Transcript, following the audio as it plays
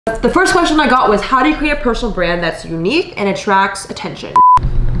The first question I got was, how do you create a personal brand that's unique and attracts attention?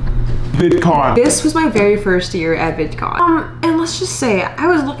 VidCon. This was my very first year at VidCon. And let's just say, I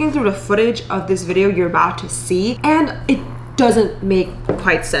was looking through the footage of this video you're about to see, and it doesn't make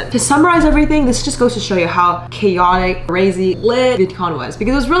quite sense. To summarize everything, this just goes to show you how chaotic, crazy, lit VidCon was,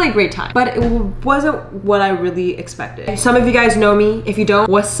 because it was really a great time, but it wasn't what I really expected. Some of you guys know me. If you don't,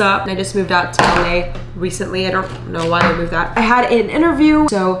 what's up? I just moved out to LA recently. I don't know why I moved out. I had an interview,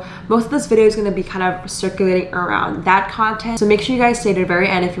 so most of this video is going to be kind of circulating around that content. So make sure you guys stay to the very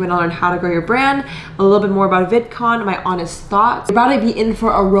end if you want to learn how to grow your brand, a little bit more about VidCon, my honest thoughts. You're about to be in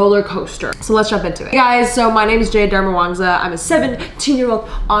for a roller coaster. So let's jump into it. Hey guys, so my name is Jade Darmawangsa. I'm a 17-year-old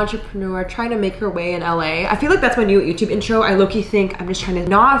entrepreneur trying to make her way in LA. I feel like that's my new YouTube intro. I low-key think I'm just trying to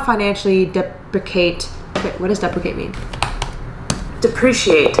not financially deprecate. Wait, what does deprecate mean?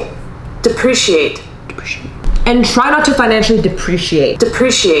 Depreciate. Depreciate. And try not to financially depreciate.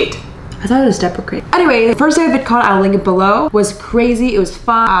 Depreciate. I thought it was deprecate. Anyway, the first day of VidCon, I'll link it below, was crazy. It was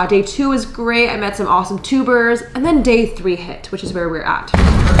fun. Day 2 was great. I met some awesome tubers. And then day 3 hit, which is where we're at.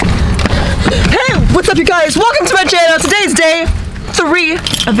 Hey, what's up you guys? Welcome to my channel. Today's day 3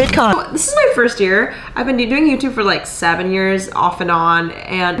 of VidCon. So, this is my first year. I've been doing YouTube for like 7 years off and on,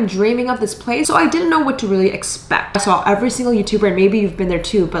 and I'm dreaming of this place, so I didn't know what to really expect. I saw every single YouTuber, and maybe you've been there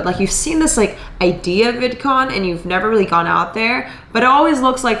too, but like you've seen this like idea of VidCon and you've never really gone out there, but it always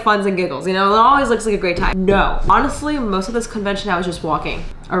looks like funs and giggles, you know? It always looks like a great time. No, honestly, most of this convention I was just walking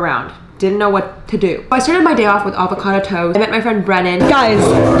around. Didn't know what to do. I started my day off with avocado toast. I met my friend Brennan. Guys,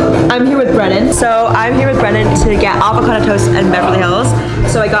 I'm here with Brennan. So I'm here with Brennan to get avocado toast in Beverly Hills.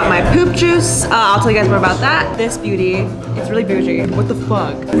 So I got my poop juice. I'll tell you guys more about that. This beauty, it's really bougie. What the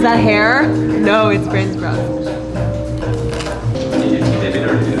fuck? Is that hair? No, it's Brennan's breath.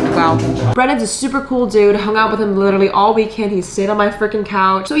 Wow. Brennan's a super cool dude. Hung out with him literally all weekend. He stayed on my freaking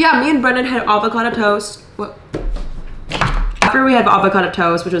couch. So yeah, me and Brennan had avocado toast. What? After we have avocado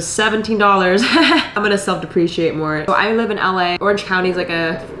toast, which was $17, I'm gonna self-depreciate more. So I live in LA. Orange County is like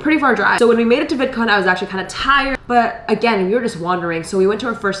a pretty far drive. So when we made it to VidCon, I was actually kind of tired. But again, we were just wandering. So we went to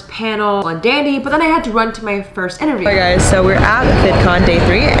our first panel on Dandy, but then I had to run to my first interview. Hey guys, so we're at VidCon day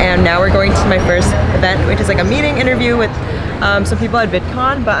 3, and now we're going to my first event, which is like a meeting interview with some people at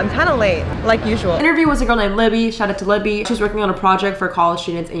VidCon, but I'm kind of late, like usual. The interview was a girl named Libby. Shout out to Libby. She was working on a project for college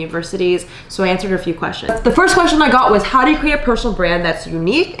students and universities, so I answered her a few questions. The first question I got was, how do you create a personal brand that's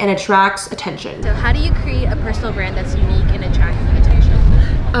unique and attracts attention? So how do you create a personal brand that's unique and attracts attention?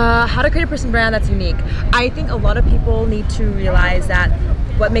 How to create a personal brand that's unique. I think a lot of people need to realize that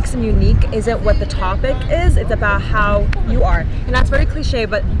what makes them unique isn't what the topic is, it's about how you are. And that's very cliche,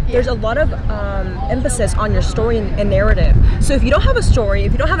 but there's a lot of emphasis on your story and narrative. So if you don't have a story,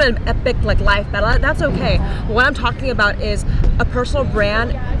 if you don't have an epic like life battle, that's okay. What I'm talking about is a personal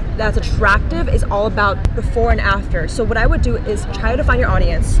brand that's attractive is all about before and after. So what I would do is try to find your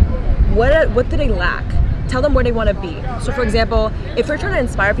audience. What do they lack? Tell them where they want to be. So for example, if you're trying to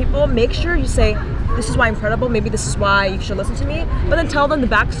inspire people, make sure you say, this is why I'm incredible, maybe this is why you should listen to me, but then tell them the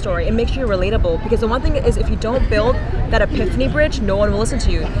backstory and make sure you're relatable, because the one thing is, if you don't build that epiphany bridge, no one will listen to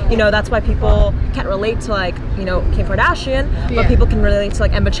you. You know, that's why people can't relate to like, you know, Kim Kardashian, but people can relate to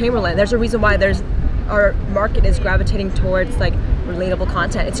like Emma Chamberlain. There's a reason why our market is gravitating towards like relatable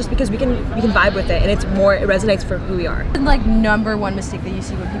content. It's just because we can vibe with it, and it resonates for who we are. Like #1 mistake that you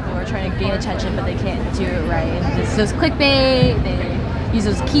see when people are trying to gain attention but they can't do it right, and it's those clickbait, they use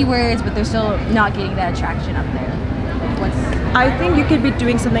those keywords, but they're still not getting that attraction up there. I think you could be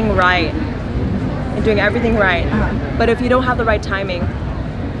doing something right and doing everything right, but if you don't have the right timing,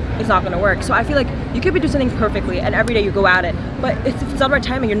 it's not going to work. So I feel like you could be doing something perfectly and every day you go at it, but if it's not the right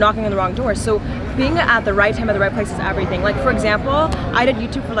timing, you're knocking on the wrong door. So being at the right time at the right place is everything. Like for example, I did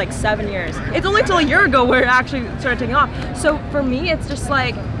YouTube for like 7 years. It's only till a year ago where it actually started taking off. So for me, it's just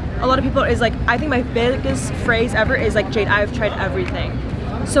like, a lot of people is like, I think my biggest phrase ever is like, Jade, I've tried everything.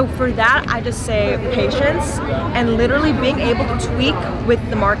 So for that, I just say patience and literally being able to tweak with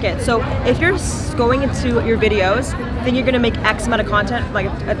the market. So if you're going into your videos, then you're gonna make X amount of content, like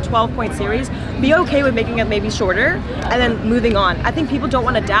a 12-point series. Be okay with making it maybe shorter and then moving on. I think people don't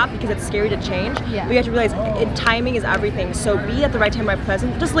want to adapt because it's scary to change. Yeah. But you have to realize timing is everything. So be at the right time, right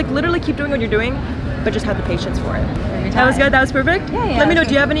present. Just like literally keep doing what you're doing, but just have the patience for it. That was good, that was perfect? Yeah. Let me know,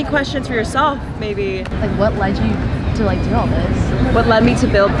 do you have any questions for yourself, maybe? Like what led you to like do all this? What led me to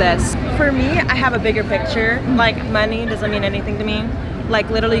build this? For me, I have a bigger picture. Like money doesn't mean anything to me. Like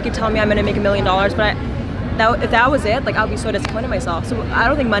literally you could tell me I'm gonna make $1 million, but if that was it, like I'll be so disappointed in myself. So I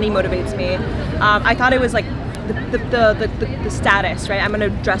don't think money motivates me. I thought it was like the status, right? I'm gonna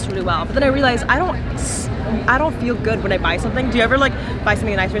dress really well, but then I realized I don't feel good when I buy something. Do you ever like buy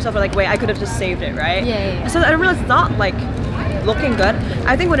something nice for yourself, or like, wait, I could have just saved it, right? Yeah. So I realized it's not like looking good.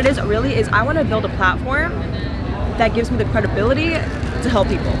 I think what it is really is I want to build a platform that gives me the credibility to help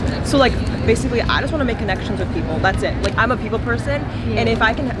people. So like basically I just want to make connections with people. That's it. Like I'm a people person, and if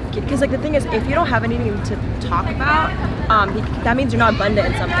I can, because like the thing is, if you don't have anything to talk about, that means you're not abundant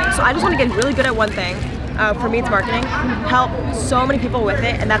in something. So I just want to get really good at one thing. For me, it's marketing. Help so many people with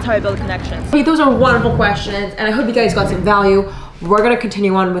it, and that's how I build connections. Okay, those are wonderful questions, and I hope you guys got some value. We're gonna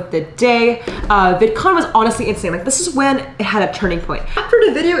continue on with the day. VidCon was honestly insane. Like, this is when it had a turning point. After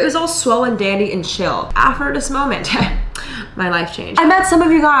the video, it was all swell and dandy and chill. After this moment, my life changed. I met some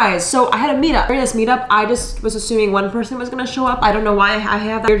of you guys, so I had a meetup. During this meetup, I just was assuming one person was gonna show up. I don't know why I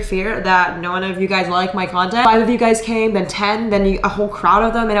have that weird fear that no one of you guys like my content. 5 of you guys came, then 10, then a whole crowd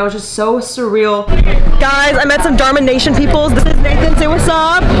of them, and it was just so surreal. Guys, I met some DarmaNATION peoples. This is Nathan, say what's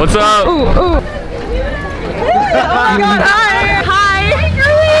up. What's up? Ooh, ooh. Oh my god, hi! Hi!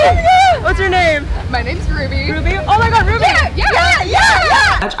 What's your name? My name's Ruby. Ruby? Oh my god, Ruby! Yeah.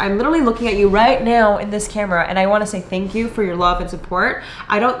 I'm literally looking at you right now in this camera, and I want to say thank you for your love and support.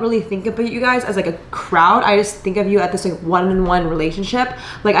 I don't really think about you guys as like a crowd. I just think of you at this like one-on-one relationship.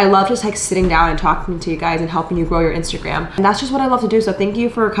 Like I love just like sitting down and talking to you guys and helping you grow your Instagram. And that's just what I love to do. So thank you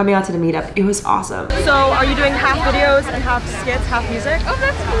for coming out to the meetup. It was awesome. So are you doing half videos and half skits, half music? Oh,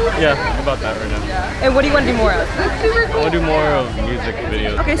 that's cool. Yeah, about that right now. Yeah. And what do you want to do more of? That's super cool. I want to do more of music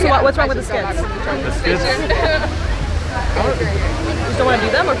videos. Okay, so what's wrong with the skits? The skits? You just don't want to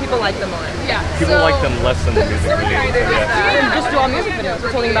do them, or people like them more? Yeah. People like them less than the music So we're videos. trying to do that. Then just do all music videos.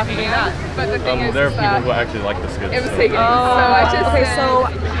 What's holding you back from doing that? But the thing is, There are people that who actually like the skits. it was so- taken. So I just okay, said- so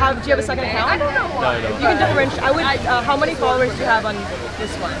do you have a second account? I don't know No, why. I don't. You can differentiate. I would. How many followers do you have on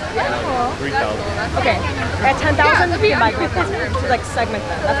this one? 3,000. Okay, at 10,000, you Yeah, can migrate them to like segment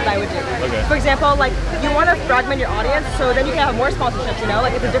them. That's what I would do. Okay. For example, like you want to fragment your audience, so then you can have more sponsorships. You know,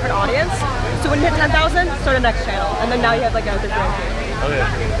 like it's a different audience. So when you hit 10,000, start a next channel, and then now you have like a differentiator. Okay.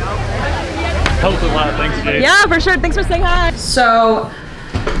 Helps a lot. Thanks, Jade. Yeah, for sure. Thanks for saying hi. So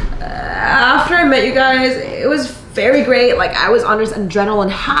after I met you guys, it was very great. Like I was on this adrenaline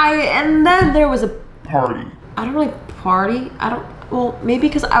high, and then there was a Party. I don't really party. Well, maybe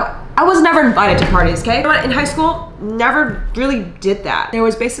because I was never invited to parties, okay? You know what? In high school, never really did that. There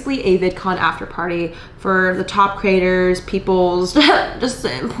was basically a VidCon after party for the top creators, peoples, just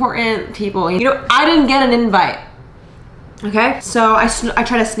the important people. You know, I didn't get an invite. Okay, so I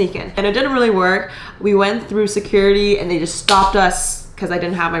tried to sneak in, and it didn't really work. We went through security, and they just stopped us because I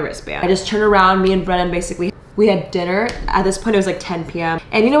didn't have my wristband. I just turned around, me and Brennan basically, we had dinner. At this point, it was like 10 p.m.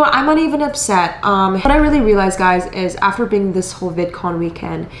 And you know what? I'm not even upset. What I really realized, guys, is after being this whole VidCon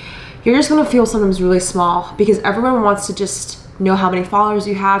weekend, you're just gonna feel sometimes really small because everyone wants to just know how many followers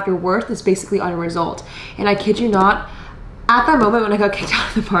you have. Your worth is basically on your result. And I kid you not, at that moment when I got kicked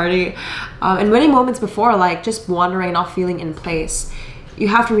out of the party, and many moments before, like just wandering, not feeling in place, you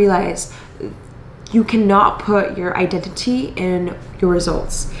have to realize you cannot put your identity in your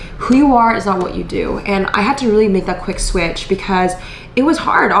results. Who you are is not what you do. And I had to really make that quick switch because it was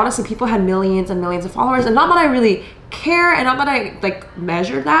hard. Honestly, people had millions and millions of followers, and not that I really care and not that I like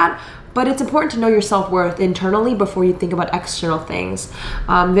measure that, but it's important to know your self-worth internally before you think about external things.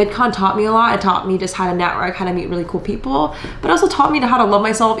 VidCon taught me a lot. It taught me just how to network, how to meet really cool people, but also taught me how to love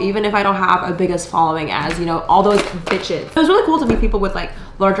myself even if I don't have a biggest following as, you know, all those bitches. It was really cool to meet people with like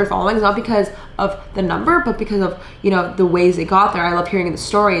larger followings, not because of the number, but because of, you know, the ways they got there. I love hearing the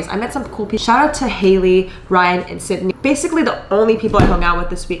stories. I met some cool people. Shout out to Haley, Ryan, and Sydney. Basically the only people I hung out with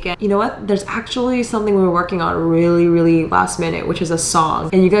this weekend. You know what? There's actually something we were working on really last minute, which is a song,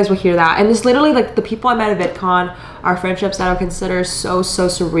 and you guys will hear that. And it's literally like the people I met at VidCon are friendships that I consider so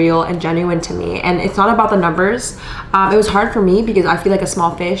surreal and genuine to me. And it's not about the numbers. It was hard for me because I feel like a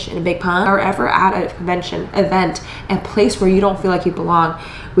small fish in a big pond, or ever at a convention, event, a place where you don't feel like you belong.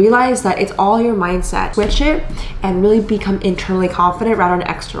 Realize that it's all your mindset. Switch it and really become internally confident rather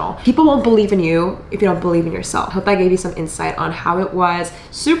than external. People won't believe in you if you don't believe in yourself. Hope that gave you some insight on how it was.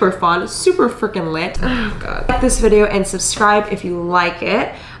 Super fun, super freaking lit. Oh god. Like this video and subscribe if you like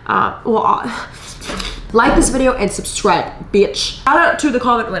it. Like this video and subscribe, bitch. Shout out to the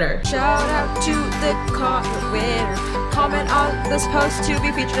comment winner. Shout out to the comment winner. Comment on this post to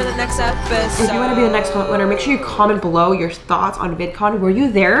be featured in the next episode. If you want to be the next comment winner, make sure you comment below your thoughts on VidCon. Were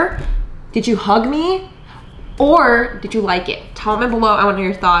you there? Did you hug me? Or did you like it? Comment below. I want to know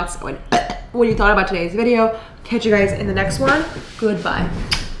your thoughts. What you thought about today's video. Catch you guys in the next one. Goodbye.